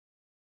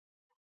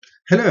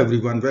Hello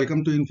everyone,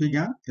 welcome to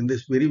InfiGyan. In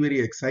this very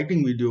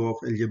exciting video of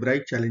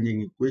algebraic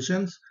challenging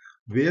equations,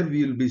 where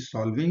we will be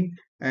solving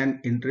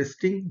an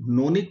interesting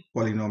nonic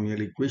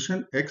polynomial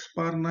equation x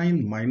power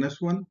 9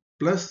 minus 1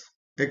 plus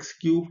x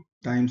cube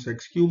times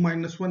x cube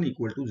minus 1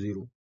 equal to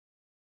 0.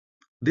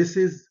 This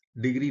is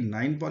degree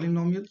 9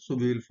 polynomial, so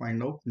we will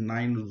find out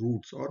 9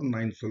 roots or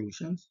 9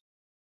 solutions.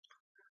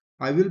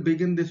 I will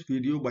begin this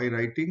video by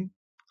writing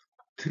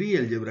 3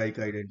 algebraic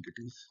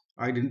identities.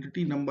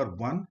 Identity number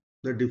 1,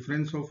 the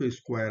difference of a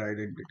square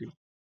identity.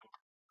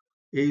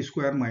 A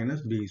square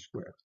minus b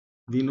square.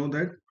 We know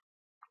that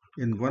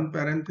in one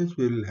parenthesis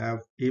we will have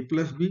a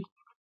plus b.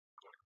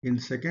 In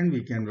second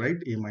we can write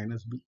a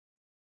minus b.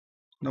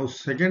 Now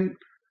second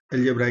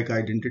algebraic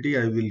identity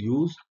I will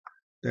use,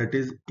 that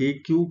is a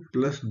cube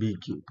plus b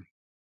cube.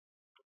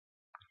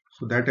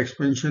 So that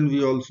expansion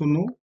we also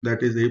know,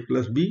 that is a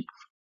plus b.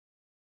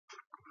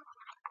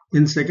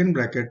 In second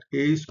bracket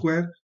a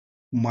square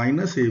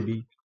minus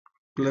ab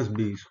plus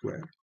b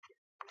square.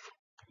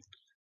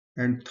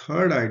 And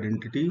third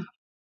identity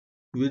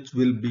which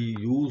will be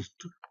used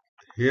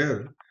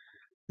here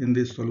in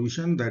this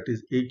solution, that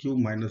is a cube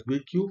minus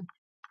b cube.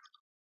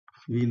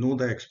 We know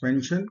the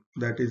expansion,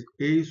 that is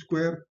a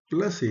square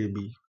plus ab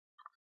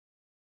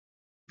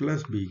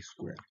plus b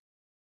square.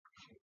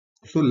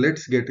 So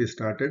let's get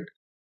started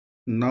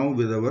now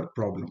with our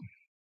problem.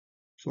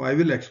 So I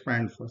will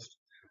expand first.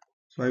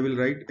 So I will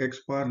write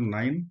x power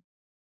 9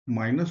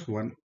 minus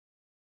 1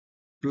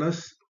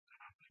 plus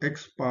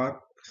x power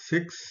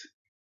 6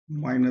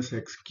 minus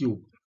x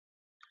cube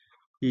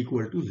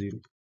equal to 0.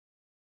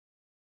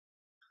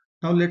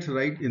 Now let's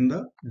write in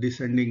the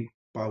descending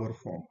power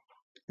form.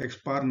 X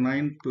power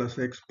 9 plus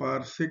x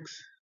power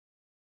 6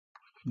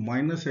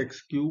 minus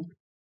x cube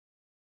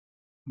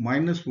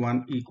minus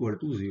 1 equal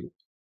to 0.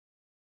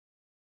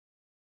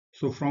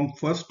 So from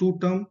first two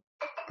term,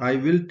 I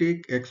will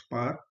take x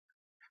power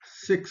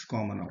 6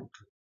 common out.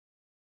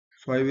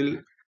 So I will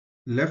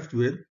left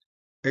with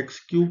x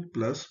cube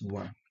plus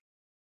 1.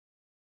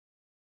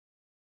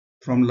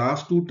 From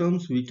last two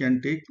terms, we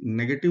can take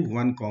negative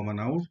 1 common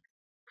out.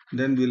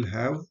 Then we'll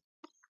have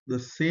the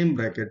same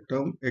bracket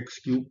term x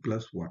cube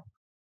plus 1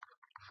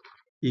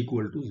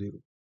 equal to 0.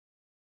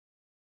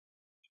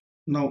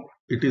 Now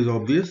it is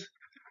obvious,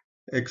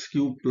 x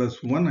cube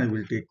plus 1 I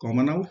will take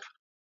common out.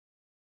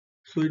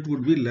 So it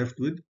would be left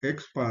with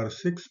x power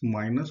 6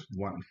 minus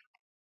 1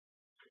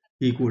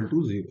 equal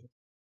to 0.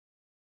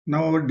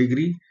 Now our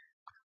degree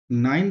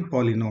 9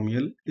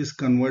 polynomial is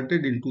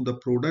converted into the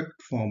product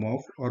form of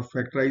or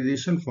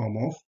factorization form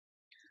of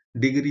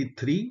degree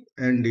 3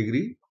 and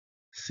degree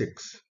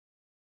 6,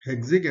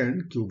 Hexic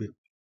and cubic.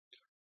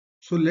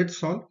 So let's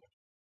solve.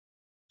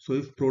 So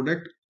if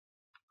product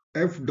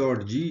f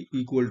dot g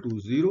equal to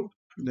 0,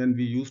 then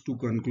we used to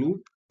conclude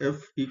f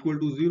equal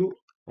to 0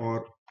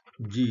 or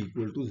g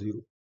equal to 0.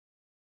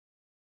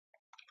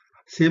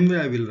 Same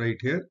way I will write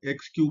here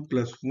x cube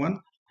plus 1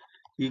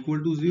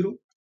 equal to 0,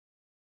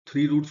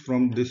 3 roots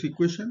from this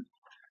equation,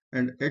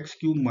 and x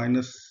cube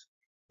minus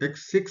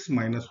x6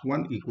 minus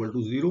 1 equal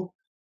to 0,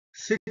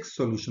 6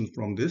 solutions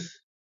from this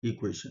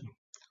equation.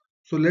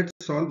 So let's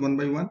solve one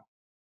by one.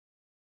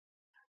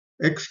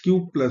 X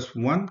cube plus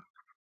 1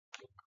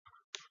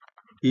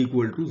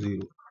 equal to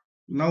 0.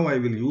 Now I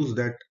will use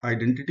that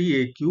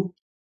identity a cube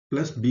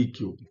plus b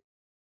cube.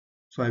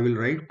 So I will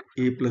write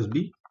a plus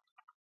b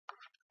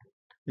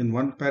in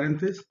one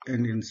parenthesis,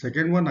 and in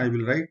second one I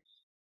will write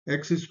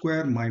x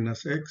square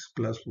minus x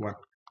plus 1.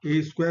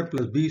 A square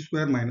plus b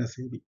square minus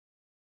ab.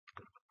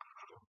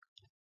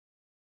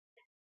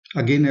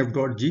 Again f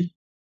dot g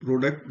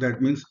product,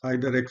 that means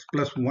either x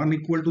plus 1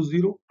 equal to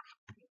 0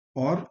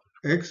 or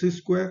x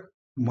square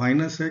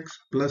minus x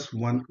plus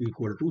 1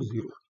 equal to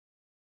 0.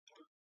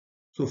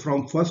 So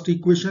from first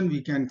equation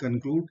we can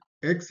conclude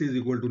x is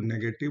equal to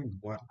negative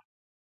 1.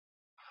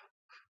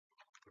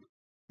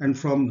 And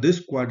from this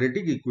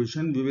quadratic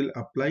equation we will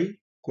apply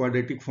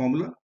quadratic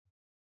formula.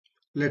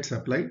 Let's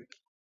apply.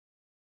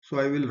 So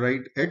I will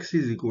write x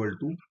is equal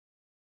to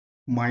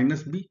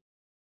minus b.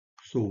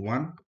 So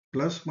 1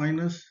 plus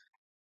minus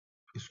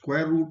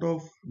square root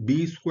of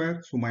b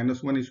square. So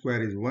minus 1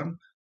 square is 1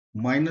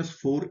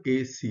 minus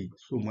 4ac.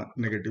 So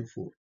negative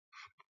 4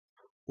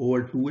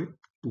 over 2a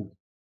 2.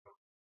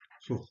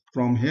 So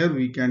from here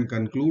we can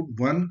conclude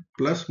 1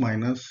 plus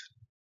minus,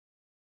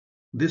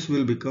 this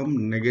will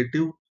become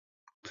negative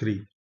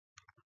 3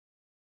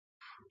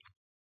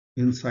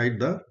 inside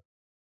the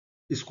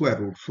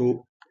square root.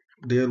 So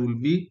there will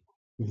be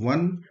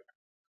 1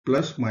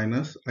 plus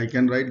minus, I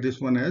can write this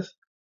one as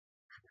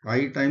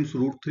I times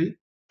root 3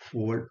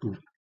 over 2.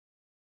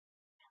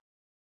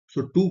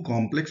 So 2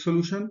 complex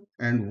solution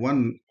and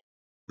 1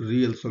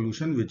 real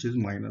solution, which is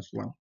minus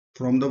 1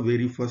 from the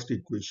very first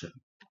equation.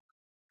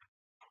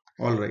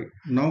 Alright,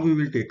 now we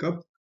will take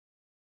up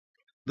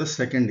the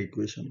second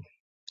equation,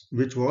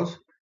 which was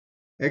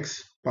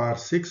x power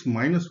 6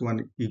 minus 1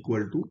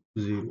 equal to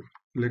 0.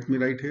 Let me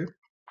write here.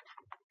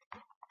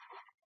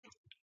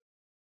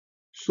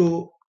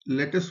 So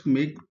let us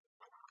make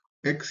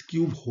x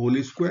cube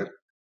whole square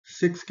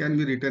 6 can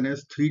be written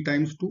as 3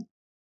 times 2.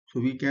 So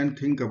we can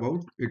think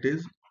about it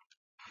is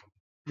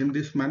in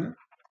this manner.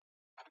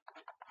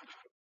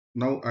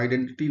 Now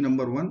identity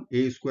number 1,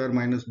 a square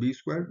minus b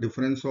square,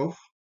 difference of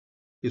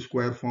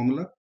square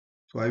formula.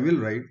 So I will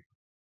write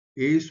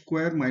a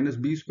square minus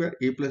b square,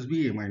 a plus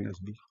b, a minus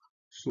b.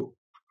 So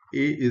a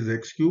is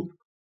x cube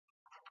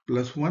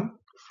plus 1,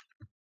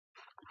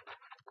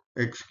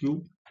 x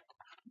cube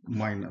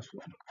minus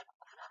 1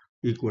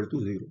 equal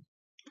to 0.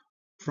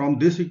 From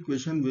this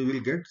equation we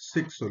will get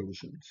 6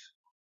 solutions.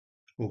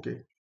 Okay.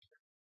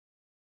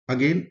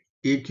 Again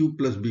a cube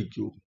plus b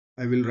cube.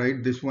 I will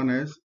write this one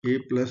as a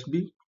plus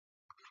b,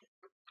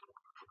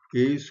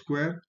 a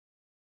square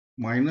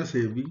minus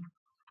ab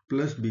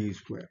plus b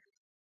square.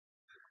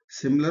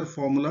 Similar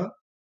formula,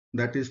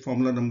 that is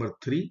formula number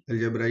 3,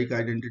 algebraic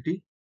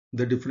identity,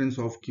 the difference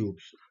of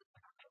cubes.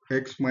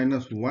 X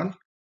minus 1,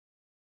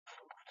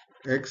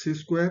 x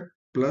square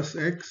plus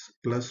x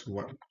plus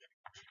 1.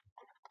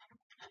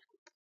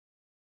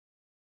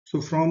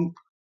 So from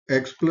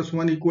x plus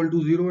 1 equal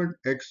to 0 and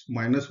x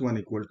minus 1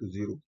 equal to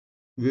 0,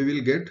 we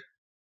will get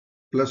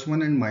plus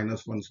 1 and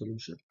minus 1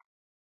 solution.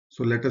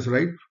 So let us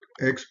write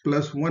x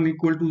plus 1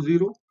 equal to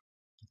 0.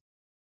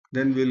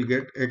 Then we will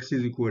get x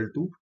is equal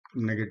to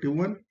negative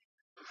 1.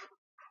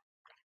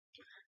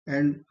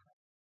 And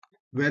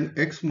when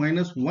x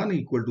minus 1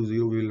 equal to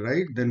 0 we will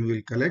write, then we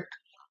will collect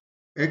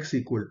x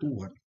equal to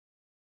 1.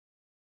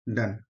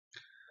 Done.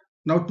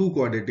 Now two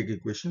quadratic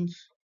equations.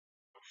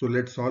 So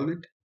let's solve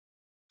it.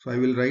 So I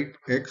will write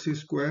x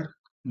square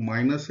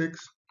minus x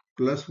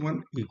plus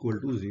 1 equal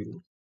to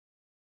 0.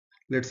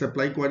 Let's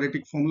apply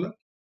quadratic formula.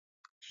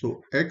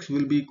 So x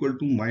will be equal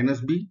to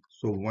minus b.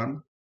 So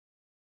 1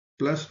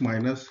 plus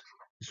minus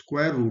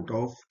square root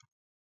of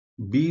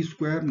b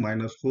square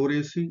minus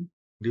 4ac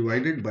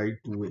divided by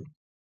 2a.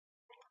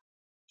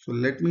 So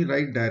let me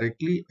write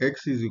directly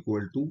x is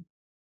equal to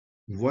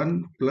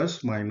 1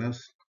 plus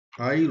minus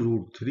I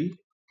root 3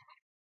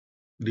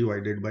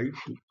 divided by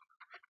 2.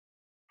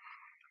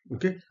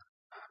 Okay.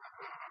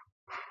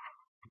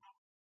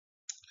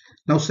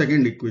 Now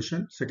second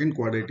equation, second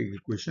quadratic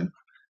equation,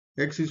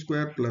 x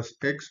square plus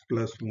x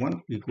plus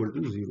 1 equal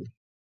to 0.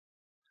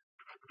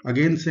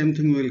 Again same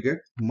thing we will get,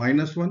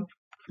 minus 1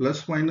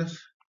 plus minus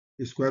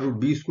square root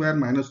b square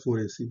minus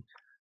 4ac.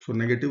 So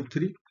negative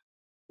 3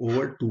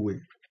 over 2a.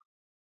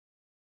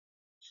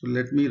 So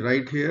let me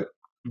write here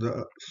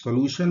the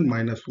solution,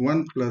 minus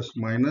 1 plus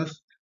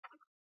minus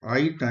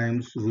I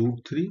times root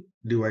 3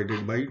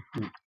 divided by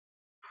 2.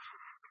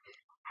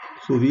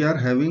 So we are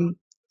having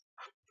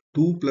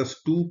 2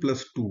 plus 2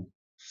 plus 2,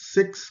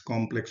 6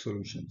 complex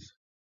solutions,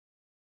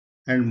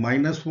 and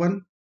minus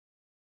 1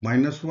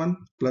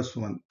 plus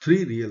 1,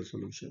 3 real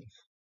solutions.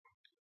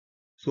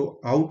 So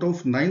out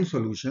of 9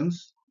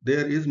 solutions,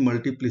 there is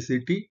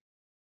multiplicity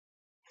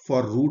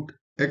for root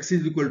x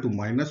is equal to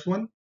minus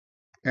 1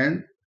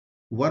 and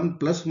 1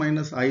 plus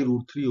minus I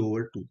root 3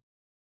 over 2.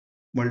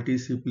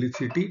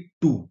 Multiplicity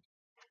 2.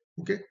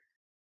 Okay.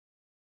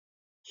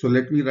 So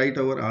let me write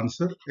our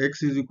answer.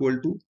 X is equal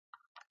to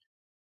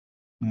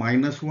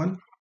minus 1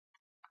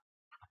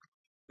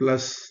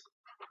 plus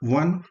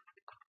 1,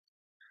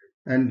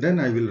 and then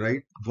I will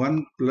write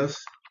 1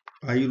 plus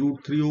I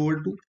root 3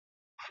 over 2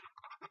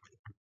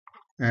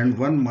 and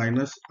 1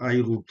 minus I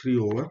root 3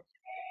 over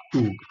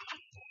 2.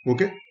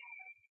 Okay.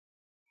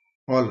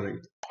 Alright.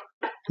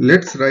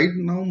 Let's write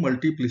now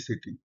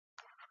multiplicity.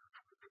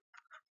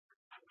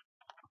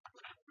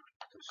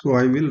 So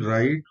I will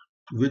write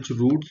which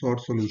roots or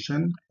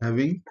solution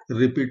having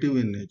repetitive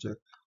in nature.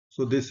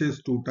 So this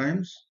is 2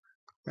 times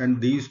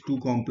and these two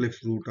complex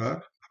root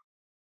are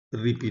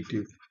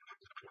repetitive.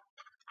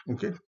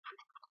 Okay.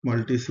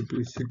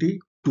 Multiplicity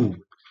 2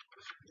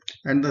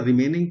 and the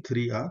remaining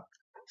 3 are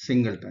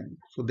single time.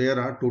 So there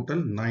are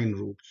total 9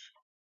 roots.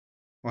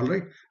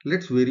 Alright.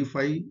 Let's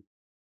verify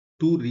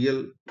two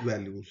real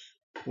values.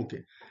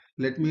 Okay.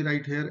 Let me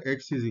write here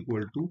x is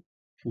equal to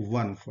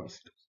 1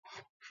 first.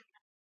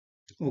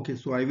 Okay,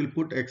 so I will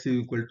put x is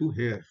equal to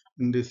here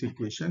in this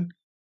equation.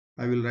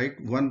 I will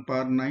write 1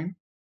 power 9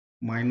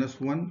 minus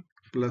 1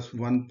 plus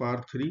 1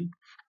 power 3,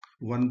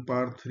 1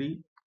 power 3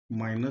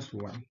 minus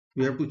 1.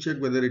 We have to check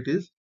whether it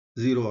is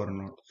 0 or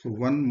not. So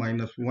 1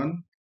 minus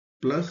 1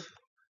 plus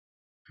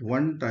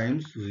 1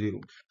 times 0.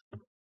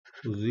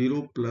 So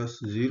 0 plus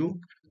 0,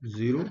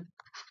 0,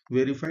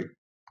 verified,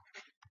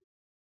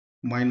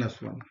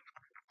 minus 1.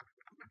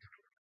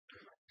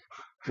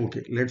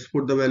 Okay, let's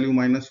put the value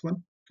minus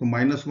 1. So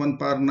minus 1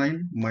 power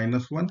 9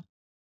 minus 1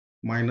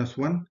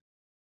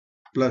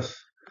 plus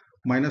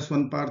minus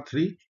 1 power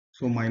 3.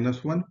 So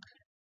minus 1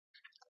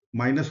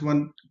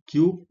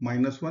 cube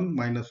minus 1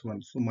 minus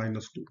 1. So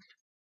minus 2.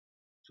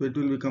 So it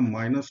will become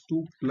minus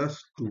 2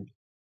 plus 2.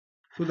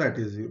 So that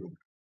is 0.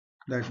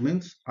 That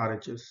means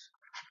RHS.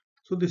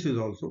 So this is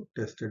also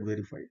tested,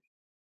 verified.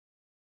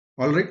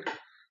 Alright,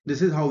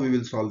 this is how we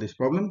will solve this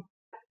problem.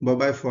 Bye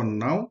bye for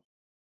now.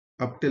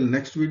 Up till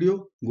next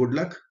video. Good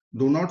luck.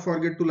 Do not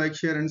forget to like,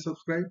 share and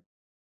subscribe.